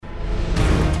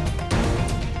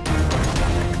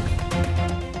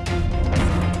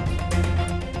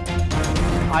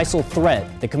ISIL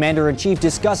threat. The commander-in-chief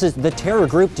discusses the terror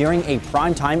group during a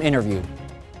primetime interview.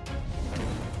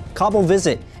 Kabul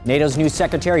visit. NATO's new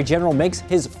Secretary General makes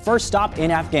his first stop in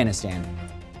Afghanistan.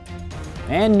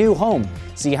 And new home.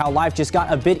 See how life just got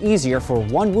a bit easier for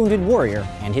one wounded warrior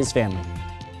and his family.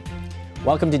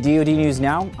 Welcome to DoD News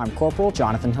Now. I'm Corporal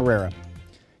Jonathan Herrera.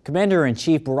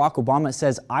 Commander-in-Chief Barack Obama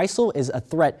says ISIL is a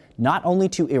threat not only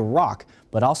to Iraq,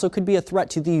 but also could be a threat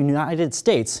to the United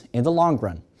States in the long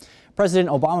run. President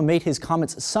Obama made his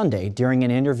comments Sunday during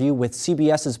an interview with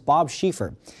CBS's Bob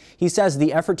Schieffer. He says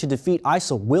the effort to defeat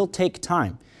ISIL will take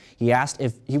time.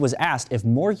 He was asked if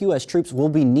more U.S. troops will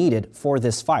be needed for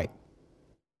this fight.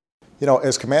 You know,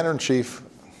 as Commander-in-Chief,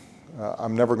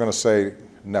 I'm never going to say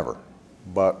never,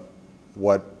 but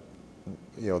what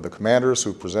the commanders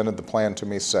who presented the plan to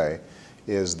me say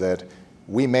is that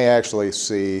we may actually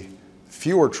see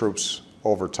fewer troops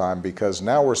over time because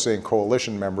now we're seeing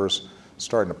coalition members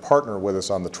starting to partner with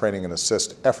us on the training and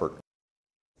assist effort.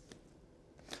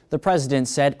 The president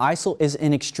said ISIL is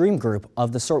an extreme group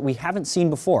of the sort we haven't seen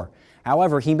before.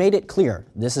 However, he made it clear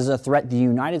this is a threat the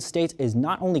United States is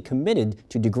not only committed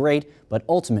to degrade, but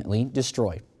ultimately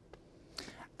destroy.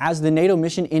 As the NATO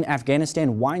mission in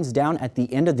Afghanistan winds down at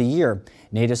the end of the year,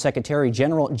 NATO Secretary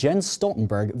General Jens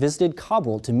Stoltenberg visited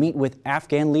Kabul to meet with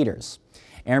Afghan leaders.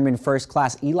 Airman First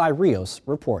Class Eli Rios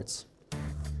reports.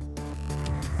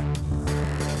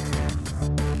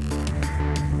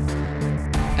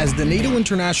 As the NATO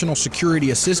International Security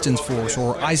Assistance Force,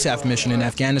 or ISAF mission in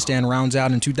Afghanistan rounds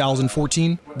out in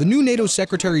 2014, the new NATO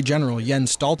Secretary General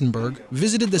Jens Stoltenberg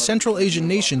visited the Central Asian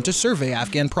nation to survey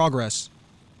Afghan progress.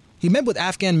 He met with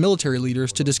Afghan military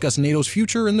leaders to discuss NATO's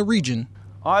future in the region.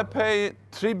 I pay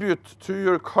tribute to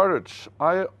your courage.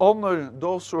 I honor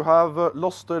those who have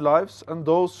lost their lives and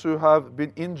those who have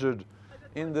been injured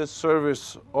in the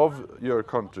service of your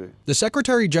country. The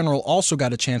Secretary General also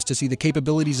got a chance to see the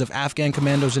capabilities of Afghan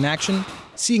commandos in action,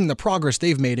 seeing the progress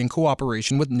they've made in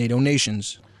cooperation with NATO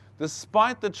nations.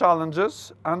 Despite the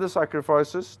challenges and the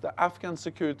sacrifices, the Afghan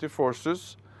security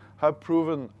forces have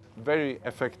proven very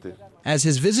effective. As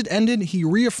his visit ended, he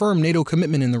reaffirmed NATO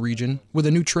commitment in the region with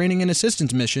a new training and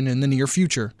assistance mission in the near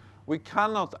future. We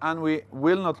cannot and we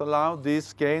will not allow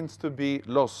these gains to be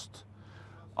lost.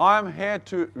 I am here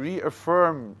to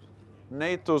reaffirm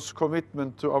NATO's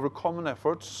commitment to our common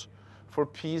efforts for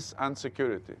peace and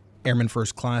security. Airman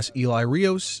First Class Eli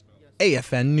Rios,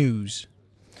 AFN News.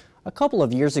 A couple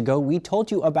of years ago, we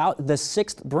told you about the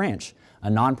Sixth Branch, a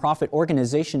nonprofit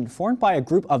organization formed by a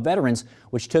group of veterans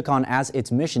which took on as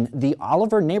its mission the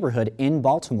Oliver neighborhood in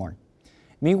Baltimore.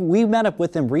 We met up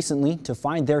with them recently to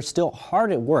find they're still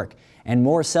hard at work and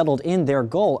more settled in their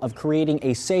goal of creating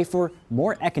a safer,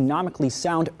 more economically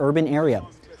sound urban area.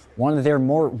 One of their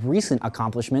more recent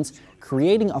accomplishments,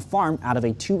 creating a farm out of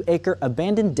a 2-acre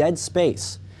abandoned dead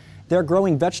space. They're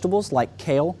growing vegetables like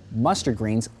kale, mustard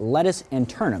greens, lettuce, and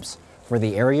turnips for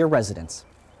the area residents.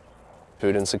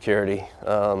 Food insecurity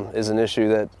is an issue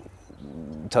that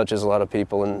touches a lot of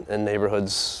people in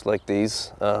neighborhoods like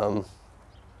these.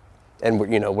 And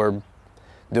we're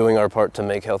doing our part to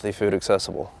make healthy food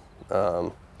accessible.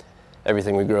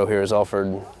 Everything we grow here is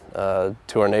offered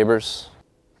to our neighbors.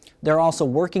 They're also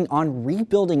working on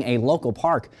rebuilding a local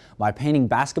park by painting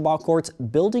basketball courts,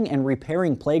 building and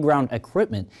repairing playground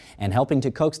equipment, and helping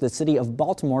to coax the city of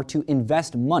Baltimore to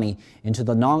invest money into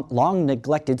the long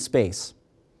neglected space.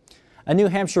 A New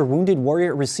Hampshire wounded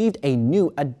warrior received a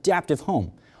new adaptive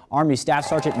home. Army Staff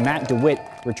Sergeant Matt DeWitt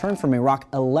returned from Iraq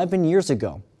 11 years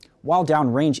ago. While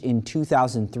downrange in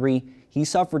 2003, he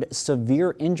suffered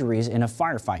severe injuries in a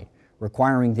firefight,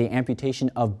 requiring the amputation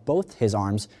of both his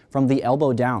arms from the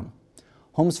elbow down.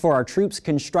 Homes for Our Troops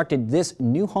constructed this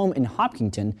new home in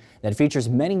Hopkinton that features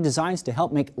many designs to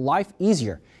help make life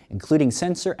easier, including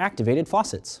sensor-activated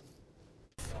faucets.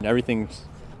 Everything's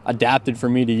adapted for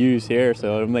me to use here,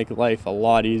 so it'll make life a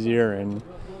lot easier and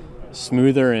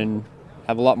smoother and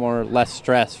have a lot less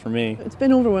stress for me. It's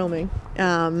been overwhelming.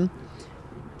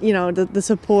 The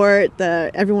support,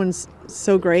 everyone's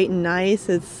so great and nice.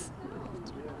 It's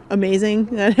amazing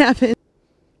that happened.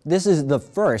 This is the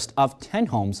first of 10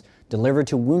 homes delivered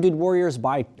to wounded warriors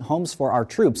by Homes for Our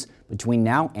Troops between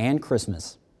now and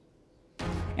Christmas.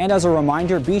 And as a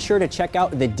reminder, be sure to check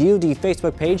out the DoD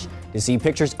Facebook page to see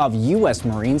pictures of U.S.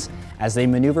 Marines as they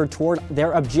maneuver toward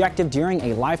their objective during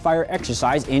a live-fire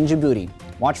exercise in Djibouti.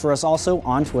 Watch for us also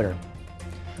on Twitter.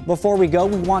 Before we go,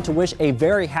 we want to wish a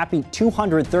very happy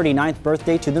 239th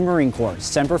birthday to the Marine Corps,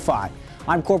 Semper Fi.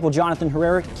 I'm Corporal Jonathan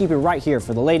Herrera. Keep it right here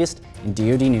for the latest in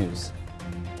DoD News.